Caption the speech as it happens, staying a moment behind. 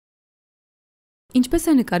Ինչպես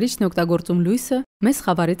է նկարիչն օգտագործում լույսը մեզ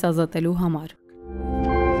խավարից ազատելու համար։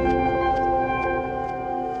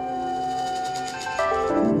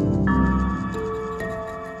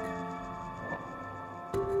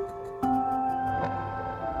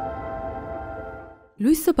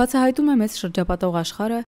 Լույսը բացահայտում է մեզ շրջապատող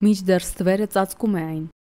աշխարհը, մինչդեռ ստվերը ծածկում է այն։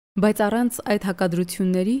 Բայց առանց այդ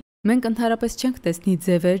հակադրությունների մենք ընդհանրապես չենք տեսնի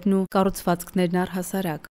ձևերն ու կառուցվածքներն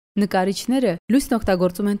առհասարակ։ Նկարիչները լույսն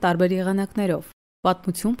օգտագործում են տարբեր եղանակներով՝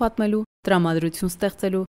 պատմություն պատմելու, տրամադրություն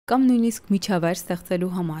ստեղծելու կամ նույնիսկ միջավայր ստեղծելու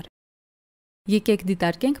համար։ Եկեք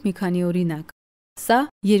դիտարկենք մի քանի օրինակ։ Սա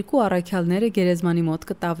երկու առաքյալները գերեզմանի մոտ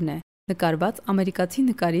կտավն է, նկարված ամերիկացի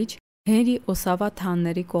նկարիչ Հենրի Օսավա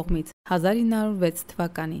Թանների կողմից 1906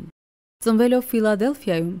 թվականին։ Ծնվելով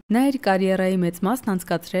Ֆիլադելֆիայում, նա իր կարիերայի մեծ մասն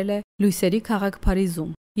անցկացրել է լույսերի քաղաք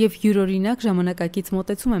Փարիզում և յուրօրինակ ժամանակակից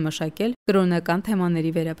մոտեցում է մշակել կրոնական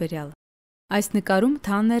թեմաների վերաբերյալ։ Այս նկարում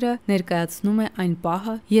Թանները ներկայացնում է այն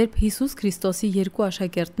պահը, երբ Հիսուս Քրիստոսի երկու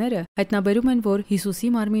աշակերտները հայտնաբերում են, որ Հիսուսի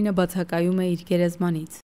մարմինը բացակայում է իր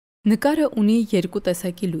գերեզմանից։ Նկարը ունի երկու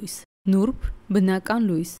տեսակի լույս՝ նուրբ, բնական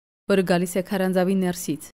լույս, որը գալիս է քարանձավի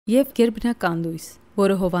ներսից, և գերբնական լույս,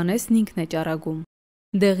 որը Հովհաննեսն ինքն է ճառագում։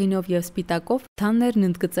 Դեղինով և սպիտակով Թաններն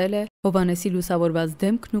ընդգծել է Հովհաննեսի լուսավորված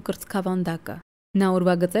դեմքն ու կրծքավանդակը։ Նա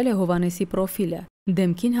ուրվագծել է Հովհաննեսի պրոֆիլը,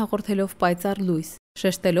 դեմքին հաղորդելով պայծառ լույս,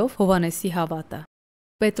 շեշտելով Հովհաննեսի հավատը։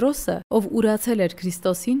 Պետրոսը, ով ուրացել էր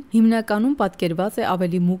Քրիստոսին, հիմնականում պատկերված է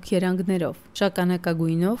ավելի մուգ երանգներով,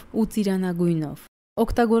 շագանակագույնով ու ծիրանագույնով։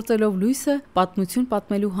 Օգտագործելով լույսը պատմություն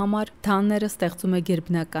պատմելու համար Թանները ստեղծում է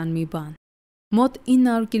գերբնական մի բան։ Մոտ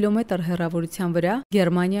 900 կիլոմետր հեռավորության վրա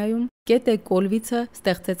Գերմանիայում Կետե Կոլվիցը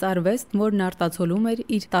ստեղծեց արվեստ, որն արտացոլում էր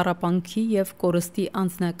իր տառապանքի և կորստի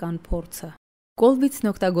անձնական փորձը։ Կոլվիցն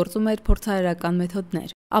օգտագործում էր փորձարարական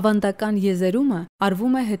մեթոդներ։ Ավանդական եզերումը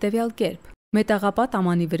արվում է հետևյալ կերպ. մետաղապատ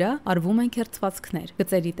ամանի վրա արվում են քերծվածքներ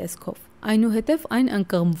գծերի տեսքով։ Այնուհետև այն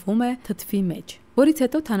ընկղմվում է թթվի մեջ, որից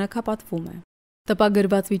հետո թանաքապատվում է։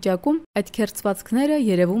 Տպագրված վիճակում այդ քերծվածքները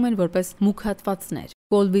երևում են որպես մուգ հատվածներ։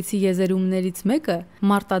 Կոլվիցի եզերումներից մեկը՝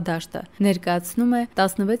 մարտադաշտը, ներկայացնում է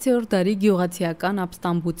 16-րդ դարի գյուղացիական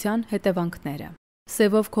ապստամբության հետևանքները։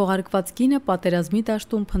 Սևով քողարկված կինը պատերազմի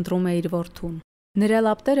դաշտում փնտրում է իր որդուն։ Նրա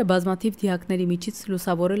լապտերը բազմաթիվ դիակների միջից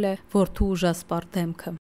լուսավորել է որդու ուժասպառ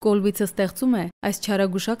դեմքը։ Կոլվիցը ստեղծում է այս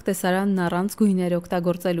չարագուշակ տեսարանն առանց գույներ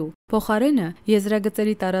օգտագործելու։ Փոխարենը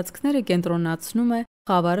եզրագծերի տարածքները կենտրոնացնում է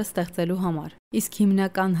խավարը ստեղծելու համար, իսկ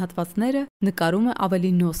հիմնական հատվածները նկարում է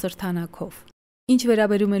ավելի նոսր թանաքով։ Ինչ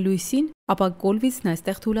վերաբերում է լույսին, ապա Կոլվիցն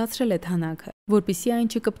այստեղ թուլացրել է թանաքը, որպեսզի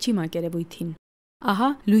այն չկպչի մակերևույթին։ Ահա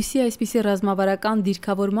լույսի այսպիսի ռազմավարական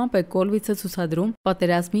դիրքավորմամբ է Կոլվիցը ցուցադրում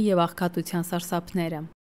պատերազմի և աղքատության սարսափները։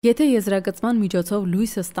 Եթե եզրագծման միջոցով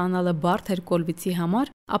լույսը ստանալը բարդ էր Կոլվիցի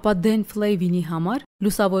համար, ապա Դեն Ֆլեյվինի համար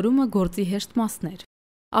լուսավորումը գործի հեշտ մասն էր։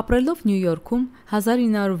 Ապրելով Նյու Յորքում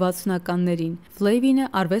 1960-ականներին Ֆլեյվինը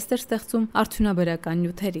արվեստ էր ստեղծում արդյունաբերական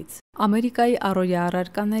նյութերից, Ամերիկայի առօրյա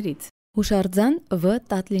առարկաներից։ Հուշարձան Վ.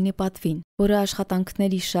 Տատլինի պատվին, որը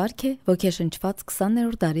աշխատանքների շարք է ոգեշնչված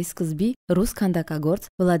 20-րդ դարի սկզբի ռուս քանդակագործ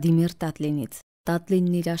Վլադիմիր Տատլինից։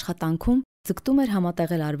 Տատլինն իր աշխատանքում ձգտում էր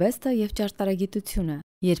համատեղել արվեստը և ճարտարագիտությունը,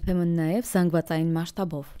 երբեմն նաև զանգվածային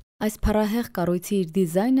մասշտաբով։ Այս փառահեղ կառույցի իր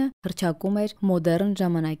դիզայնը հռչակում էր մոդեռն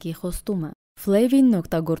ժամանակի խոստումը։ Ֆլեյվինն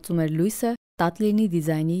օգտագործում էր լույսը Տատլինի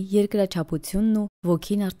դիզայնի երկրաչափությունն ու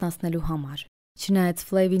ոգին արթնացնելու համար։ Չնայած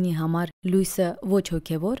Ֆլեյվինի համար լույսը ոչ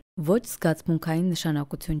հոգևոր, ոչ զգացմունքային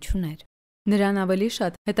նշանակություն չուներ։ Նրան ավելի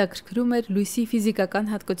շատ հետաքրքրում էր լույսի ֆիզիկական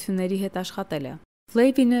հատկությունների հետ աշխատելը։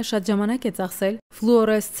 Ֆլեյվինը շատ ժամանակ է ծախսել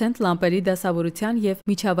ֆլուորեսցենտ լամպերի դասավորության և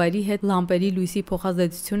միջավայրի հետ լամպերի լույսի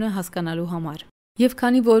փոխազդեցությունը հասկանալու համար։ Եվ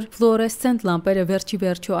քանի որ ֆլուորեսցենտ լամպերը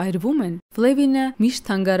վերջիվերջո այրվում են, Ֆլեյվինը միշտ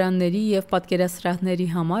թանգարանների և պատկերասրահների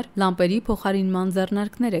համար լամպերի փոխարինման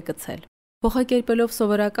ձեռնարկներ է գցել։ Փոխակերպելով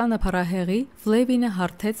սովորականը փառահեղի, Ֆլեյվինը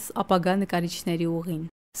հարթեց ապագա նկարիչների ուղին։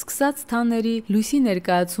 Սկսած Թանների լույսի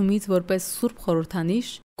ներկայացումից որպես սուրբ խորհրդանիշ,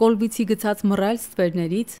 Կոլվիցի գցած մռայլ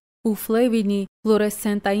ստվերներից ու Ֆլեյվինի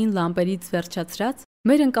ֆլուորեսցենտային լամպերից վերջացրած,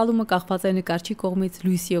 մեր ընկալումը կախված է նկարչի կողմից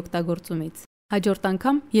լույսի օգտագործումից։ Հաջորդ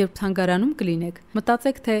անգամ, երբ թանգարանում կլինեք,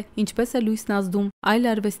 մտածեք, թե ինչպես է լույսն ազդում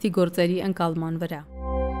այլ արվեստի գործերի ընկալման վրա։